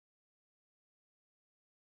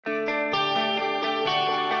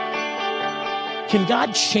Can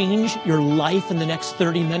God change your life in the next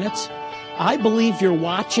 30 minutes? I believe you're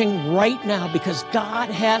watching right now because God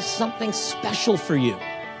has something special for you.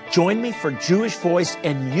 Join me for Jewish Voice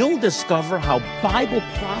and you'll discover how Bible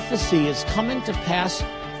prophecy is coming to pass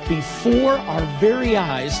before our very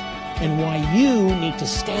eyes and why you need to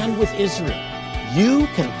stand with Israel. You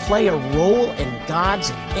can play a role in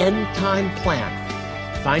God's end-time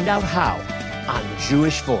plan. Find out how on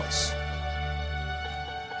Jewish Voice.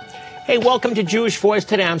 Hey, welcome to Jewish Voice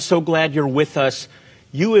today. I'm so glad you're with us.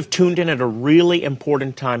 You have tuned in at a really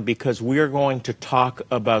important time because we are going to talk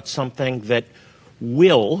about something that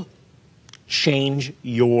will change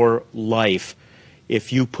your life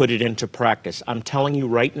if you put it into practice. I'm telling you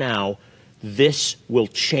right now, this will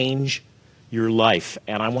change your life.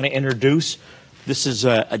 And I want to introduce, this is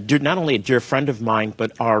not only a dear friend of mine,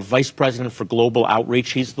 but our Vice President for Global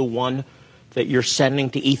Outreach. He's the one that you're sending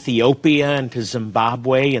to Ethiopia and to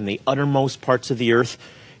Zimbabwe and the uttermost parts of the earth.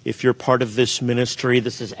 If you're part of this ministry,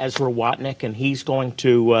 this is Ezra Watnick, and he's going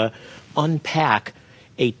to unpack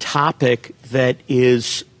a topic that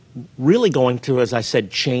is really going to, as I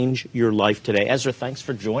said, change your life today. Ezra, thanks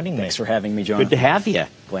for joining me. Thanks for having me, Jonathan. Good to have you.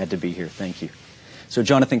 Glad to be here. Thank you. So,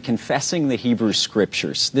 Jonathan, confessing the Hebrew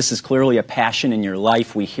Scriptures. This is clearly a passion in your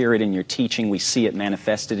life. We hear it in your teaching. We see it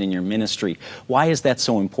manifested in your ministry. Why is that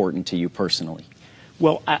so important to you personally?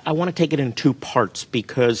 Well, I want to take it in two parts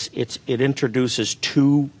because it introduces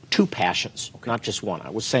two passions, not just one. I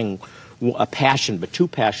was saying a passion, but two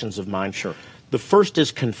passions of mine. Sure. The first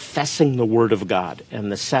is confessing the Word of God, and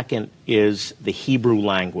the second is the Hebrew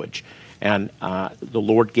language. And the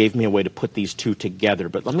Lord gave me a way to put these two together.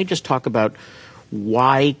 But let me just talk about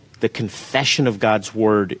why the confession of God's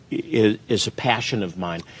Word is a passion of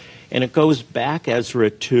mine. And it goes back, Ezra,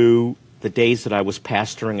 to the days that I was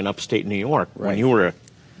pastoring in upstate New York, when you were a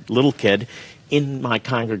little kid, in my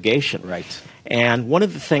congregation. Right. And one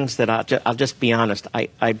of the things that I'll just be honest,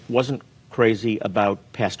 I wasn't crazy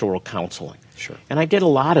about pastoral counseling. Sure. And I did a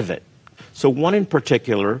lot of it. So one in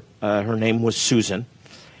particular, her name was Susan,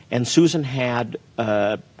 and Susan had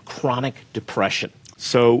chronic depression.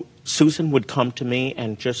 So Susan would come to me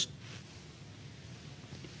and just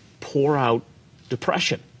pour out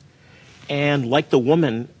depression. And like the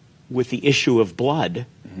woman with the issue of blood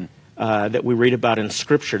that we read about in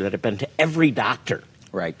Scripture that had been to every doctor,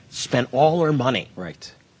 right, spent all her money.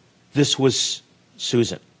 Right. This was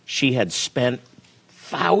Susan. She had spent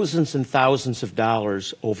thousands and thousands of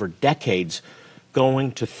dollars over decades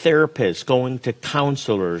going to therapists, going to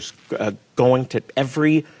counselors, going to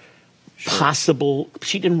every possible.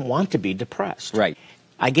 She didn't want to be depressed. Right.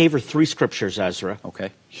 I gave her three scriptures, Ezra.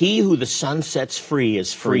 Okay. He who the Son sets free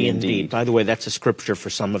is free indeed. indeed. By the way, that's a scripture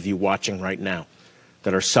for some of you watching right now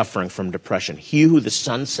that are suffering from depression. He who the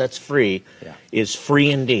Son sets free is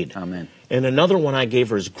free indeed. Amen. And another one I gave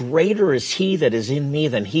her is, greater is he that is in me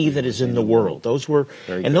than he that is in the world. Those were,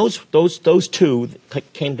 Very and good. those two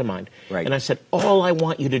came to mind. Right. And I said, all I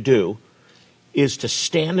want you to do is to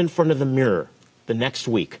stand in front of the mirror the next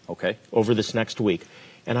week, Okay. over this next week,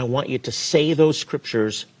 and I want you to say those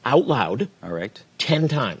scriptures out loud, All right. 10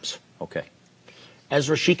 times. Okay.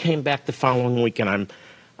 Ezra, she came back the following week, and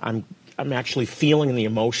I'm actually feeling the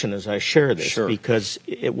emotion as I share this, Sure. because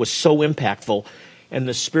it was so impactful, and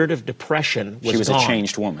the spirit of depression was gone. She was a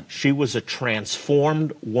changed woman. She was a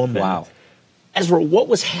transformed woman. Wow. Ezra, what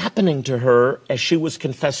was happening to her as she was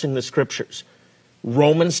confessing the scriptures?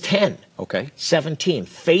 Romans 10, Okay. 17.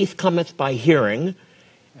 Faith cometh by hearing,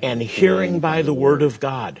 and hearing by the word of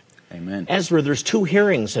God. Amen. Ezra, there's two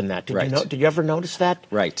hearings in that. Right. Did you ever notice that?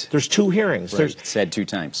 Right. There's two hearings. Right. Said 2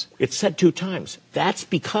 times. It's said 2 times. That's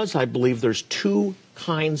because I believe there's 2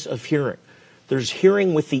 kinds of hearing. There's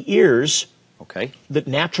hearing with the ears, Okay. the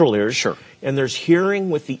natural ears, Sure. and there's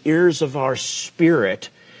hearing with the ears of our spirit.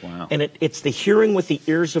 Wow. And it's the hearing with the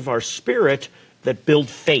ears of our spirit that build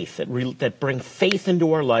faith, that bring faith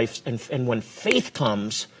into our lives. And when faith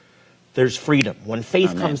comes, there's freedom. When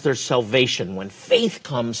faith comes, there's salvation. When faith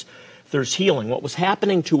comes, there's healing. What was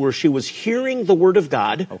happening to her, she was hearing the word of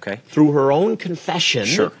God through her own confession.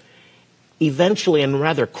 Sure. Eventually, and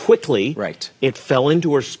rather quickly, Right. it fell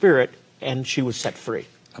into her spirit, and she was set free.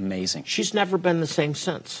 Amazing. She's never been the same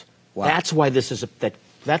since. Wow. That's why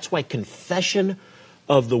that's why confession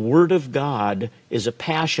of the Word of God is a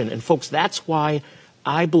passion. And folks, that's why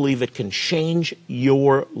I believe it can change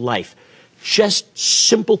your life. Just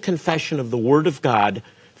simple confession of the Word of God.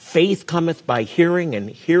 Faith cometh by hearing, and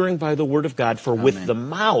hearing by the Word of God. For with the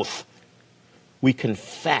mouth we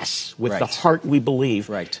confess, with the heart we believe.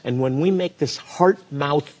 Right. And when we make this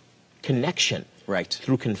heart-mouth connection Right.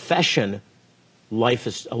 through confession, life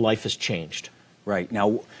is changed. Right.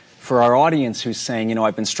 Now, For our audience who's saying,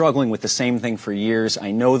 I've been struggling with the same thing for years,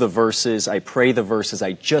 I know the verses, I pray the verses,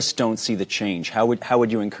 I just don't see the change. How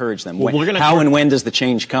would you encourage them? Well, and when does the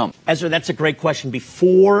change come? Ezra, that's a great question.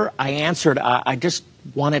 Before I answered, I just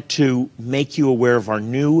wanted to make you aware of our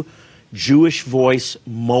new Jewish Voice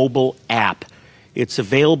mobile app. It's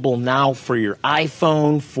available now for your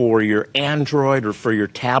iPhone, for your Android, or for your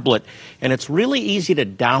tablet, and it's really easy to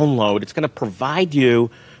download. It's going to provide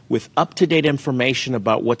you with up-to-date information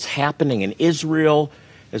about what's happening in Israel,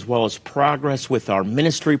 as well as progress with our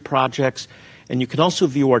ministry projects. And you can also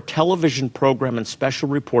view our television program and special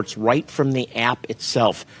reports right from the app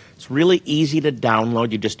itself. It's really easy to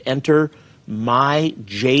download. You just enter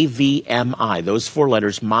MyJVMI, those 4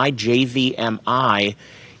 letters, MyJVMI,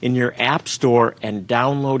 in your app store and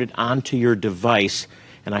download it onto your device.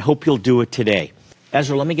 And I hope you'll do it today.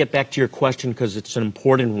 Ezra, let me get back to your question because it's an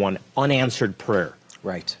important one. Unanswered prayer.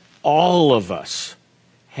 Right. All of us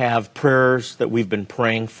have prayers that we've been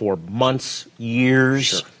praying for months,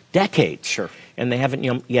 years, decades. Sure. And they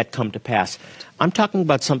haven't yet come to pass. I'm talking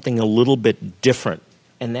about something a little bit different,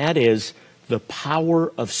 and that is the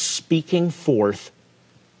power of speaking forth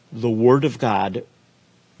the Word of God.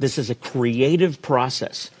 This is a creative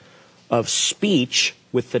process of speech.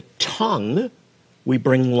 With the tongue, we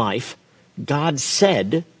bring life. God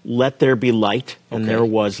said, "Let there be light," and there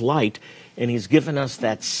was light. And He's given us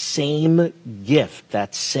that same gift,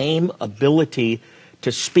 that same ability to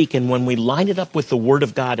speak. And when we line it up with the Word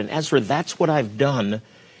of God, and Ezra, that's what I've done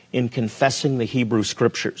in confessing the Hebrew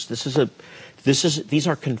Scriptures. These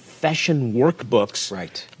are confession workbooks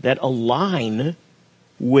that align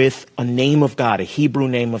with a name of God, a Hebrew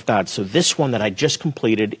name of God. So this one that I just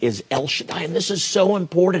completed is El Shaddai, and this is so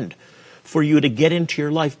important for you to get into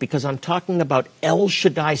your life because I'm talking about El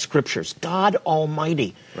Shaddai Scriptures, God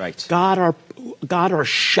Almighty, God our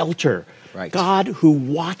shelter, God who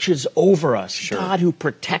watches over us, God who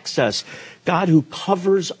protects us, God who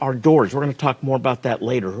covers our doors. We're going to talk more about that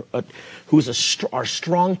later, who's our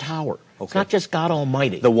strong tower. It's not just God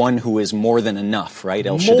Almighty. The one who is more than enough, right?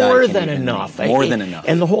 El Shaddai. More than enough. More than enough.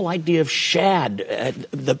 And the whole idea of shad,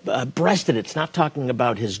 breasted, it's not talking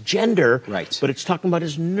about his gender, but it's talking about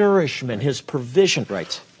his nourishment, his provision.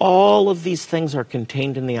 All of these things are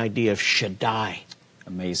contained in the idea of Shaddai.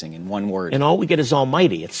 Amazing, in one word. And all we get is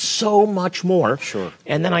Almighty. It's so much more.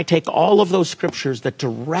 And then I take all of those scriptures that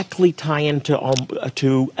directly tie into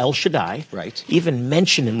to El Shaddai, even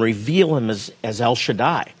mention him, reveal him as El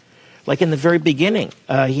Shaddai. Like in the very beginning,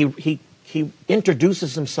 he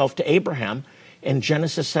introduces himself to Abraham. In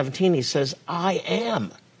Genesis 17, he says, "I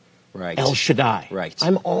am El Shaddai.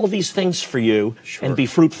 I'm all these things for you, and be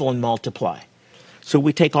fruitful and multiply." So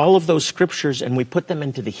we take all of those scriptures and we put them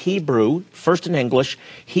into the Hebrew, first in English,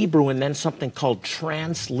 Hebrew, and then something called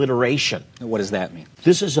transliteration. What does that mean?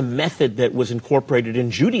 This is a method that was incorporated in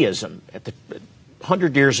Judaism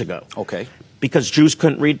 100 years ago. Because Jews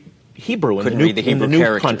couldn't read Hebrew in the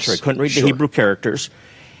new country, couldn't read the Hebrew characters.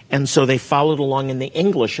 And so they followed along in the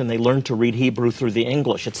English, and they learned to read Hebrew through the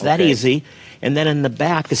English. It's that easy. And then in the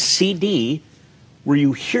back, a CD where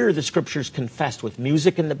you hear the scriptures confessed with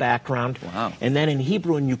music in the background. And then in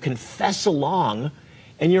Hebrew, and you confess along,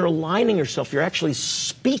 and you're aligning yourself. You're actually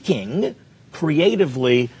speaking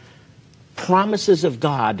creatively promises of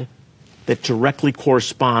God that directly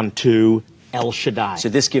correspond to El Shaddai. So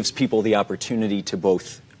this gives people the opportunity to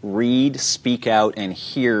both read, speak out, and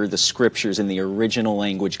hear the scriptures in the original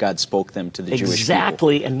language God spoke them to the Jewish people.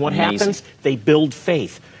 Exactly, and what happens? They build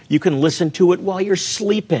faith. You can listen to it while you're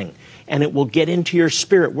sleeping, and it will get into your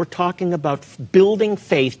spirit. We're talking about building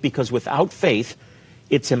faith because without faith,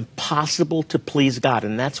 it's impossible to please God.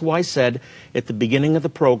 And that's why I said at the beginning of the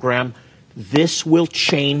program, this will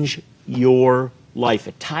change your life.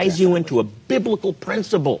 It ties you into a biblical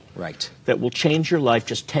principle that will change your life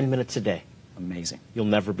just 10 minutes a day. Amazing. You'll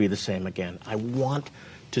never be the same again. I want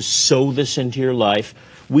to sow this into your life.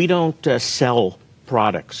 We don't sell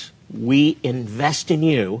products. We invest in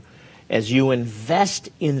you as you invest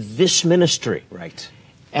in this ministry.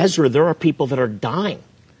 Ezra, there are people that are dying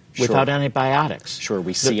without antibiotics.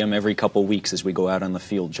 We see them every couple weeks as we go out on the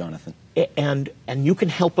field, Jonathan. And you can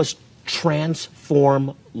help us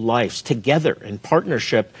transform lives together in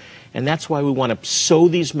partnership. And that's why we want to sow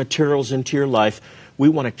these materials into your life. We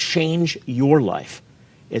want to change your life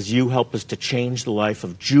as you help us to change the life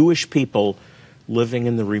of Jewish people living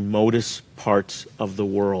in the remotest parts of the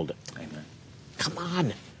world. Amen. Come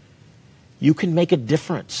on. You can make a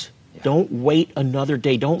difference. Don't wait another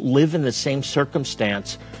day. Don't live in the same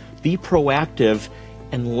circumstance. Be proactive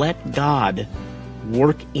and let God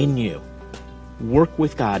work in you. Work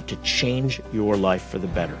with God to change your life for the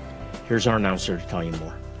better. Here's our announcer to tell you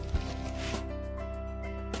more.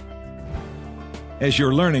 As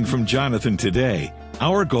you're learning from Jonathan today,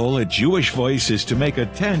 our goal at Jewish Voice is to make a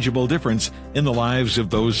tangible difference in the lives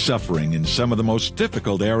of those suffering in some of the most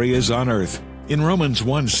difficult areas on earth. In Romans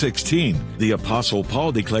 1:16, the Apostle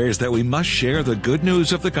Paul declares that we must share the good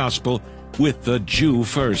news of the gospel with the Jew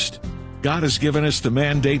first. God has given us the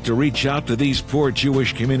mandate to reach out to these poor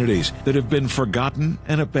Jewish communities that have been forgotten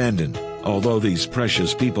and abandoned. Although these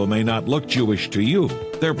precious people may not look Jewish to you,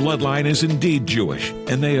 their bloodline is indeed Jewish,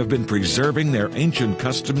 and they have been preserving their ancient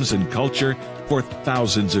customs and culture for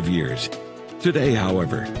thousands of years. Today,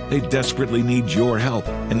 however, they desperately need your help,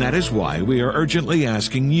 and that is why we are urgently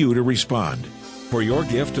asking you to respond. For your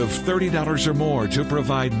gift of $30 or more to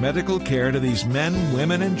provide medical care to these men,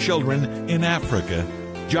 women, and children in Africa,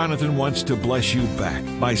 Jonathan wants to bless you back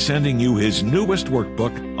by sending you his newest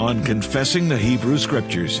workbook on confessing the Hebrew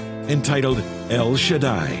Scriptures, entitled El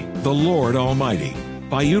Shaddai, the Lord Almighty.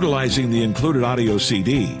 By utilizing the included audio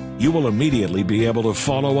CD, you will immediately be able to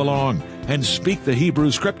follow along and speak the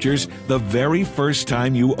Hebrew Scriptures the very first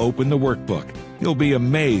time you open the workbook. You'll be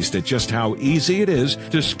amazed at just how easy it is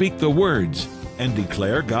to speak the words and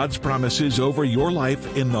declare God's promises over your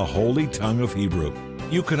life in the holy tongue of Hebrew.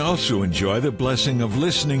 You can also enjoy the blessing of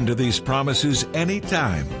listening to these promises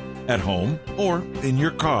anytime, at home or in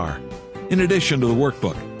your car. In addition to the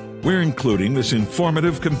workbook, we're including this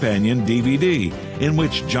informative companion DVD in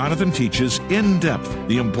which Jonathan teaches in depth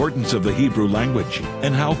the importance of the Hebrew language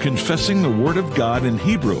and how confessing the Word of God in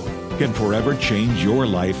Hebrew can forever change your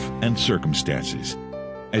life and circumstances.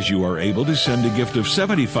 As you are able to send a gift of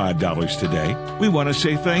 $75 today, we want to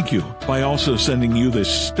say thank you by also sending you this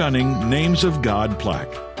stunning Names of God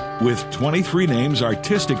plaque. With 23 names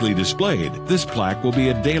artistically displayed, this plaque will be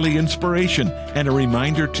a daily inspiration and a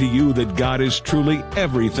reminder to you that God is truly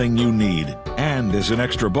everything you need. And as an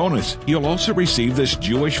extra bonus, you'll also receive this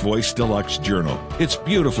Jewish Voice Deluxe Journal. It's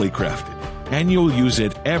beautifully crafted, and you'll use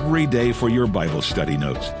it every day for your Bible study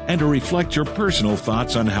notes and to reflect your personal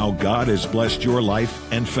thoughts on how God has blessed your life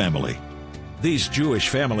and family. These Jewish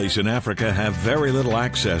families in Africa have very little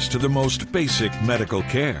access to the most basic medical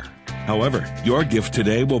care. However, your gift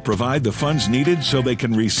today will provide the funds needed so they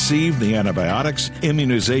can receive the antibiotics,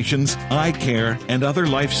 immunizations, eye care, and other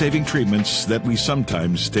life-saving treatments that we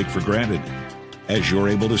sometimes take for granted. As you're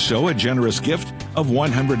able to sow a generous gift of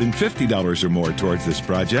 $150 or more towards this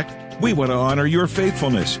project, we want to honor your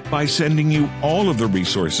faithfulness by sending you all of the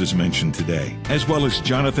resources mentioned today, as well as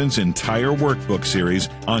Jonathan's entire workbook series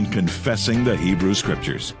on confessing the Hebrew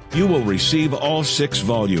Scriptures. You will receive all 6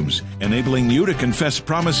 volumes, enabling you to confess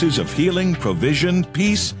promises of healing, provision,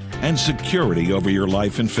 peace, and security over your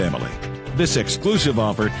life and family. This exclusive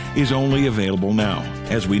offer is only available now,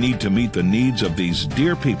 as we need to meet the needs of these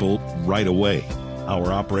dear people right away.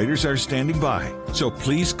 Our operators are standing by, so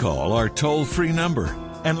please call our toll-free number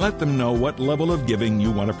and let them know what level of giving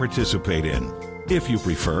you want to participate in. If you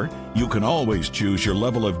prefer, you can always choose your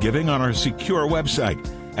level of giving on our secure website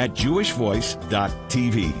at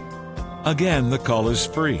jewishvoice.tv. Again, the call is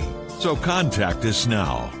free, so contact us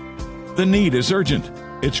now. The need is urgent.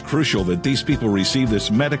 It's crucial that these people receive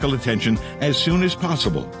this medical attention as soon as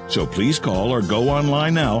possible, so please call or go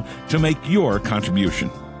online now to make your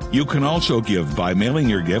contribution. You can also give by mailing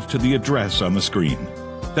your gift to the address on the screen.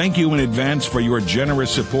 Thank you in advance for your generous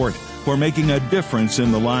support, for making a difference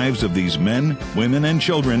in the lives of these men, women, and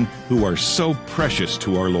children who are so precious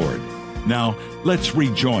to our Lord. Now, let's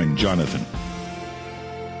rejoin Jonathan.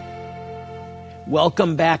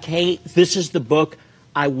 Welcome back. Hey, this is the book.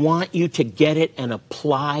 I want you to get it and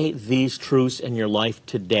apply these truths in your life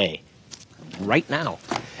today, right now.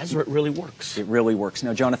 That's where it really works. It really works.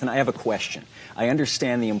 Now, Jonathan, I have a question. I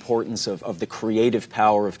understand the importance of the creative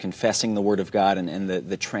power of confessing the Word of God and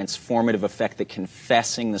the transformative effect that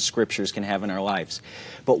confessing the Scriptures can have in our lives.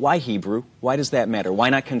 But why Hebrew? Why does that matter? Why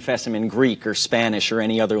not confess them in Greek or Spanish or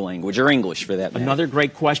any other language, or English for that matter? Another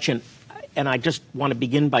great question, and I just want to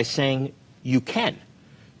begin by saying you can.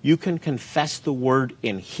 You can confess the Word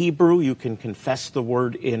in Hebrew, you can confess the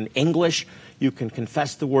Word in English, you can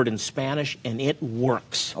confess the Word in Spanish, and it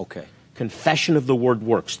works. Okay. Confession of the Word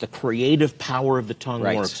works. The creative power of the tongue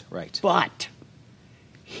works. Right. But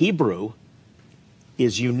Hebrew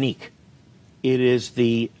is unique. It is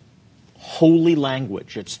the holy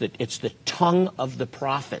language. It's the tongue of the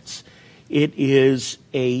prophets. It is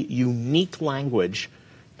a unique language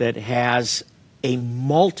that has a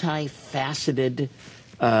multifaceted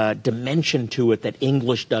dimension to it that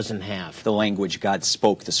English doesn't have. The language God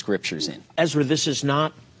spoke the Scriptures in. Ezra, this is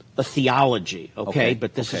not a theology, okay?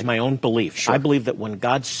 But this is my own belief. Sure. I believe that when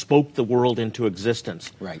God spoke the world into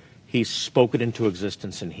existence, right, He spoke it into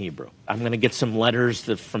existence in Hebrew. I'm going to get some letters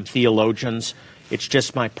from theologians, It's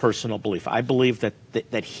just my personal belief. I believe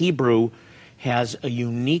that Hebrew has a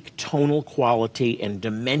unique tonal quality and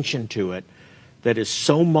dimension to it that is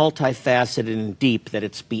so multifaceted and deep that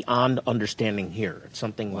it's beyond understanding here. It's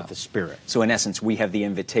something with the Spirit. So in essence, we have the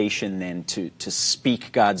invitation then to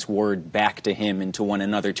speak God's word back to Him and to one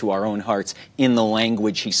another, to our own hearts, in the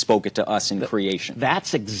language He spoke it to us in creation.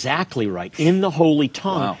 That's exactly right, in the holy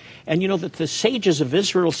tongue. Wow. And you know that the sages of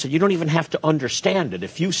Israel said you don't even have to understand it.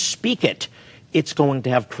 If you speak it, it's going to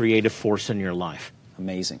have creative force in your life.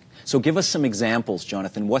 Amazing. So give us some examples,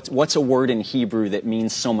 Jonathan. What's a word in Hebrew that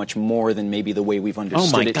means so much more than maybe the way we've understood it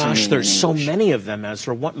to mean in English? Oh my gosh, there's so many of them,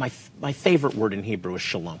 Ezra. My favorite word in Hebrew is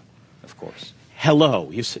shalom. Of course. Hello.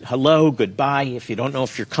 You say hello, goodbye. If you don't know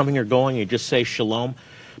if you're coming or going, you just say shalom.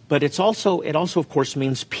 But it also of course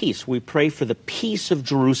means peace. We pray for the peace of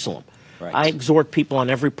Jerusalem. Right. I exhort people on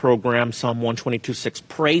every program, Psalm 122:6,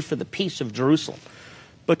 pray for the peace of Jerusalem.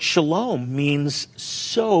 But shalom means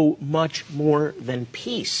so much more than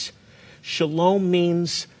peace. Shalom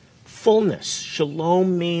means fullness.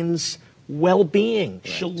 Shalom means well-being. Right.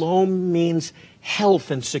 Shalom means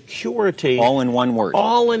health and security. All in one word.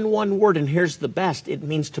 All in one word. And here's the best. It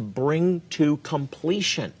means to bring to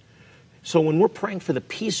completion. So when we're praying for the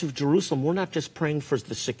peace of Jerusalem, we're not just praying for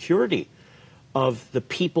the security of the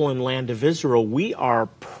people and land of Israel. We are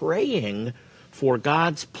praying for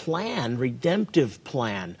God's plan, redemptive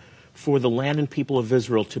plan, for the land and people of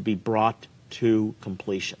Israel to be brought to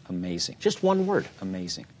completion. Amazing. Just one word.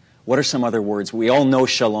 Amazing. What are some other words? We all know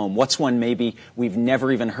shalom. What's one maybe we've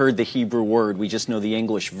never even heard the Hebrew word? We just know the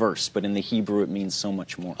English verse, but in the Hebrew it means so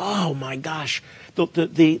much more. Oh my gosh.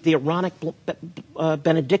 The Aaronic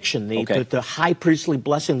benediction, the high priestly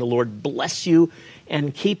blessing, the Lord bless you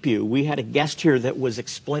and keep you. We had a guest here that was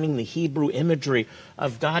explaining the Hebrew imagery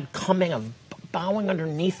of God coming, of bowing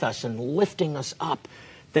underneath us and lifting us up,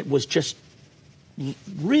 that was just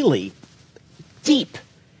really deep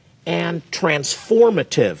and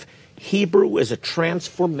transformative. Hebrew is a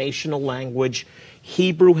transformational language.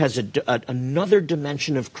 Hebrew has another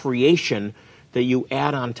dimension of creation that you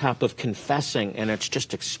add on top of confessing, and it's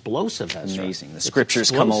just explosive, Ezra. Amazing. The Scriptures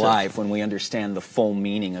come alive when we understand the full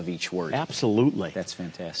meaning of each word. Absolutely. That's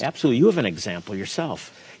fantastic. Absolutely. You have an example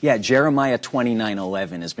yourself. Yeah, Jeremiah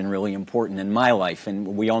 29:11 has been really important in my life,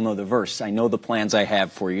 and we all know the verse. I know the plans I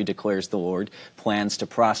have for you, declares the Lord, plans to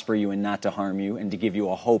prosper you and not to harm you, and to give you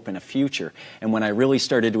a hope and a future. And when I really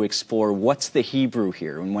started to explore what's the Hebrew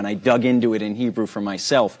here, and when I dug into it in Hebrew for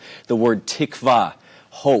myself, the word tikvah,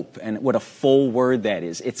 hope, and what a full word that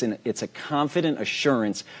is. It's a confident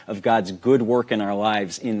assurance of God's good work in our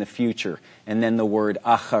lives in the future. And then the word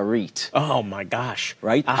acharit. Oh my gosh.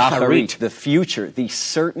 Right? Acharit, the future, the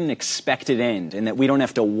certain expected end, and that we don't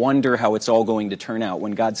have to wonder how it's all going to turn out.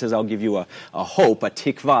 When God says, I'll give you a hope, a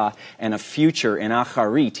tikvah, and a future, and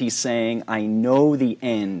acharit, He's saying, I know the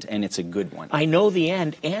end, and it's a good one. I know the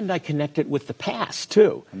end, and I connect it with the past,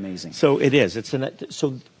 too. Amazing. So it is.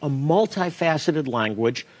 So a multifaceted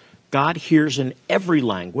language. God hears in every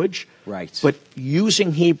language. Right. But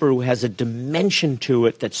using Hebrew has a dimension to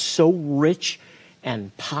it that's so rich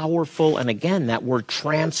and powerful. And again, that word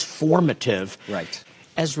transformative. Right.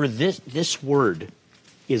 Ezra, this word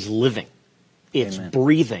is living. It's Amen.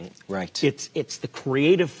 breathing. Right. It's the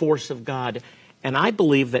creative force of God. And I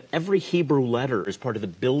believe that every Hebrew letter is part of the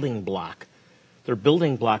building block. They're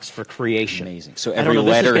building blocks for creation. Amazing. So every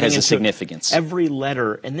letter has a significance. Every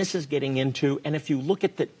letter, and this is getting into, and if you look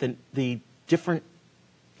at the different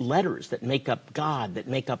letters that make up God, that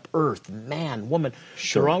make up earth, man, woman,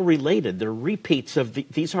 sure, they're all related. They're repeats of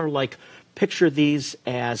these are like, picture these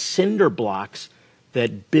as cinder blocks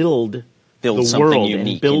that build the world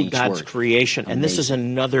and build God's creation. Amazing. And this is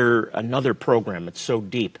another program. It's so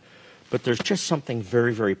deep. But there's just something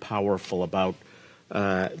very, very powerful about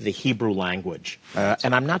the Hebrew language.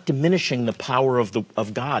 And I'm not diminishing the power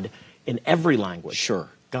of God in every language. Sure.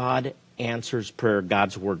 God answers prayer.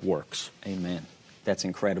 God's word works. Amen. That's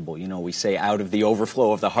incredible. You know, we say out of the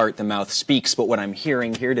overflow of the heart, the mouth speaks. But what I'm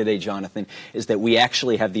hearing here today, Jonathan, is that we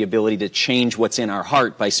actually have the ability to change what's in our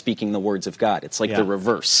heart by speaking the words of God. It's like the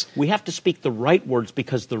reverse. We have to speak the right words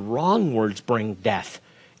because the wrong words bring death.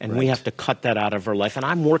 And we have to cut that out of our life. And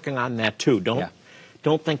I'm working on that too.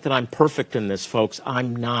 Don't think that I'm perfect in this, folks.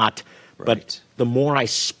 I'm not. Right. But the more I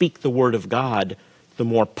speak the word of God, the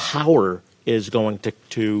more power is going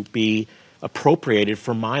to be appropriated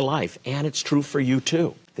for my life. And it's true for you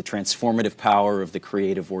too. The transformative power of the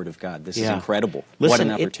creative word of God. This is incredible. Listen,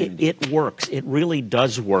 what an opportunity. It works. It really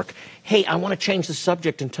does work. Hey, I want to change the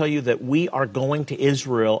subject and tell you that we are going to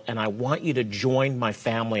Israel, and I want you to join my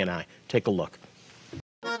family and I. Take a look.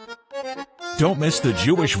 Don't miss the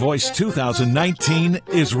Jewish Voice 2019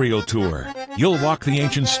 Israel Tour. You'll walk the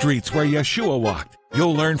ancient streets where Yeshua walked.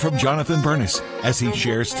 You'll learn from Jonathan Bernis as he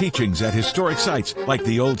shares teachings at historic sites like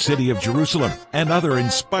the Old City of Jerusalem and other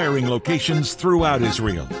inspiring locations throughout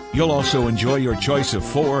Israel. You'll also enjoy your choice of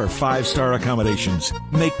 4- or 5-star accommodations,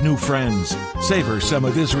 make new friends, savor some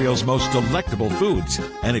of Israel's most delectable foods,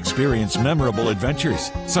 and experience memorable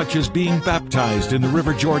adventures, such as being baptized in the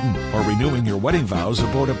River Jordan or renewing your wedding vows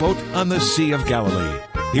aboard a boat on the Sea of Galilee.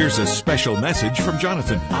 Here's a special message from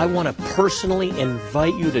Jonathan. I want to personally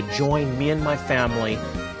invite you to join me and my family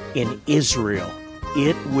in Israel.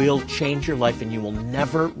 It will change your life, and you will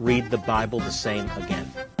never read the Bible the same again.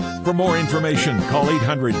 For more information, call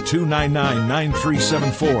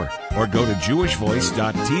 800-299-9374 or go to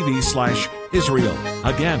jewishvoice.tv/Israel.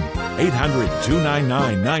 Again,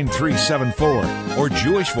 800-299-9374 or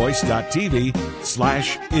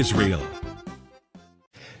jewishvoice.tv/Israel.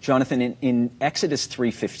 Jonathan, in Exodus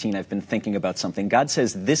 3:15, I've been thinking about something. God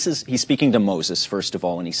says he's speaking to Moses, first of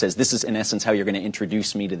all, and he says, this is in essence how you're going to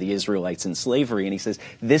introduce me to the Israelites in slavery. And he says,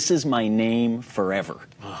 this is my name forever.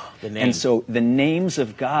 Oh, the name. And so the names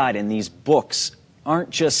of God in these books aren't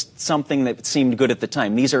just something that seemed good at the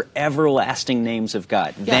time. These are everlasting names of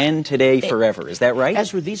God. Yeah. Then, today, forever. Is that right?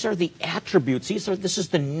 Ezra, these are the attributes. This is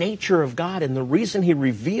the nature of God. And the reason he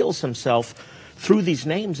reveals himself through these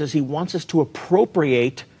names is he wants us to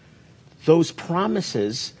appropriate those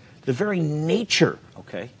promises, the very nature,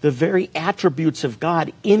 the very attributes of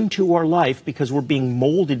God into our life, because we're being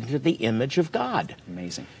molded into the image of God.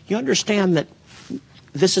 Amazing. You understand that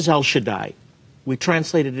this is El Shaddai. We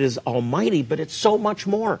translated it as Almighty, but it's so much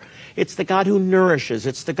more. It's the God who nourishes.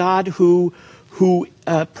 It's the God who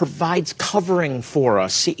provides covering for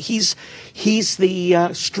us. He's the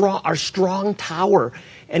our strong tower.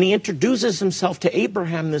 And he introduces himself to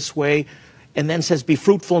Abraham this way, and then says, be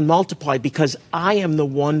fruitful and multiply, because I am the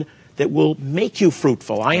one that will make you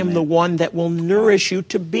fruitful. I am the one that will nourish you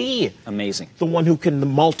to be amazing, the one who can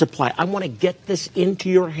multiply. I want to get this into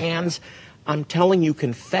your hands. I'm telling you,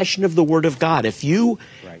 confession of the Word of God. If you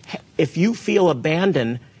feel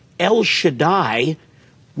abandoned, El Shaddai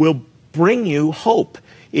will bring you hope.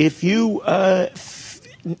 If you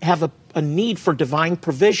have a need for divine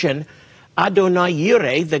provision, Adonai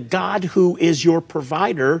Yireh, the God who is your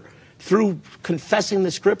provider, through confessing the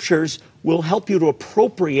Scriptures, will help you to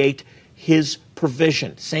appropriate his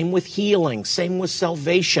provision. Same with healing, same with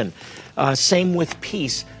salvation, same with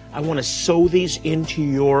peace. I want to sow these into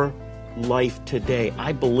your life today.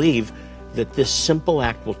 I believe that this simple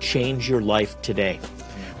act will change your life today.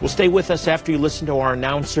 Well, stay with us after you listen to our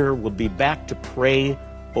announcer. We'll be back to pray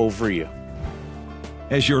over you.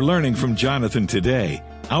 As you're learning from Jonathan today,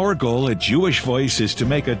 our goal at Jewish Voice is to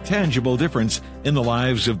make a tangible difference in the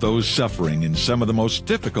lives of those suffering in some of the most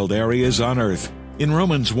difficult areas on earth. In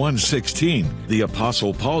Romans 1:16, the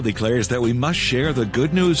Apostle Paul declares that we must share the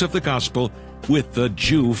good news of the gospel with the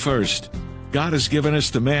Jew first. God has given us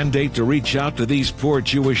the mandate to reach out to these poor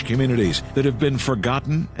Jewish communities that have been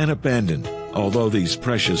forgotten and abandoned. Although these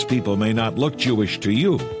precious people may not look Jewish to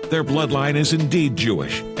you, their bloodline is indeed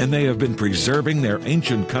Jewish, and they have been preserving their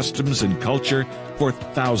ancient customs and culture for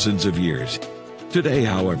thousands of years. Today,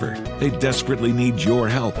 however, they desperately need your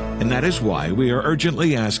help, and that is why we are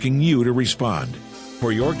urgently asking you to respond.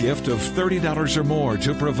 For your gift of $30 or more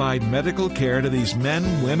to provide medical care to these men,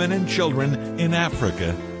 women, and children in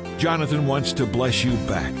Africa, Jonathan wants to bless you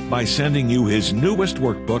back by sending you his newest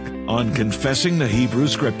workbook on confessing the Hebrew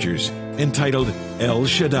Scriptures, entitled El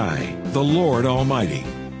Shaddai, the Lord Almighty.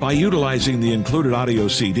 By utilizing the included audio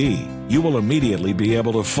CD, you will immediately be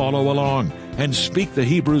able to follow along and speak the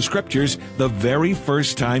Hebrew Scriptures the very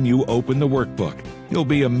first time you open the workbook. You'll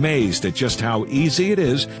be amazed at just how easy it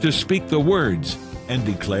is to speak the words and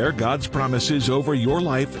declare God's promises over your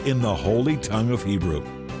life in the holy tongue of Hebrew.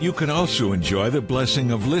 You can also enjoy the blessing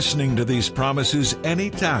of listening to these promises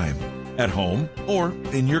anytime, at home or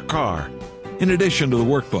in your car. In addition to the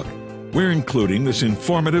workbook, we're including this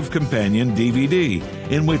informative companion DVD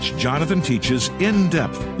in which Jonathan teaches in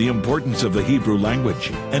depth the importance of the Hebrew language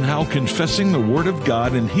and how confessing the Word of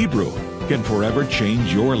God in Hebrew can forever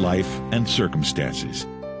change your life and circumstances.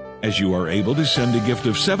 As you are able to send a gift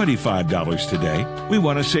of $75 today, we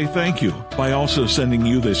want to say thank you by also sending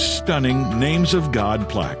you this stunning Names of God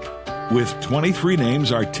plaque. With 23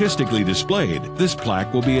 names artistically displayed, this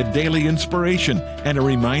plaque will be a daily inspiration and a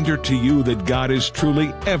reminder to you that God is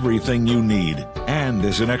truly everything you need. And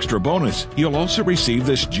as an extra bonus, you'll also receive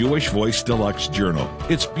this Jewish Voice Deluxe Journal.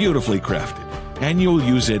 It's beautifully crafted, and you'll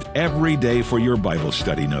use it every day for your Bible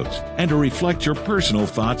study notes and to reflect your personal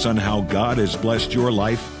thoughts on how God has blessed your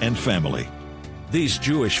life and family. These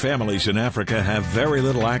Jewish families in Africa have very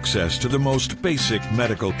little access to the most basic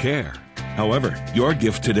medical care. However, your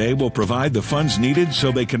gift today will provide the funds needed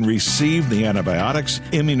so they can receive the antibiotics,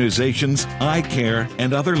 immunizations, eye care,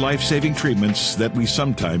 and other life-saving treatments that we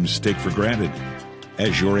sometimes take for granted.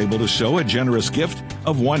 As you're able to sow a generous gift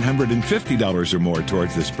of $150 or more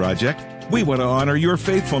towards this project, we want to honor your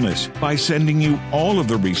faithfulness by sending you all of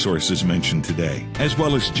the resources mentioned today, as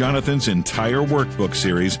well as Jonathan's entire workbook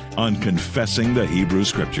series on confessing the Hebrew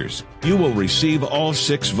Scriptures. You will receive all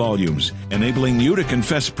 6 volumes, enabling you to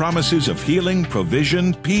confess promises of healing,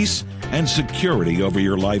 provision, peace, and security over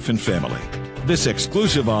your life and family. This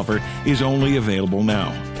exclusive offer is only available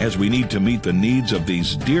now, as we need to meet the needs of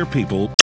these dear people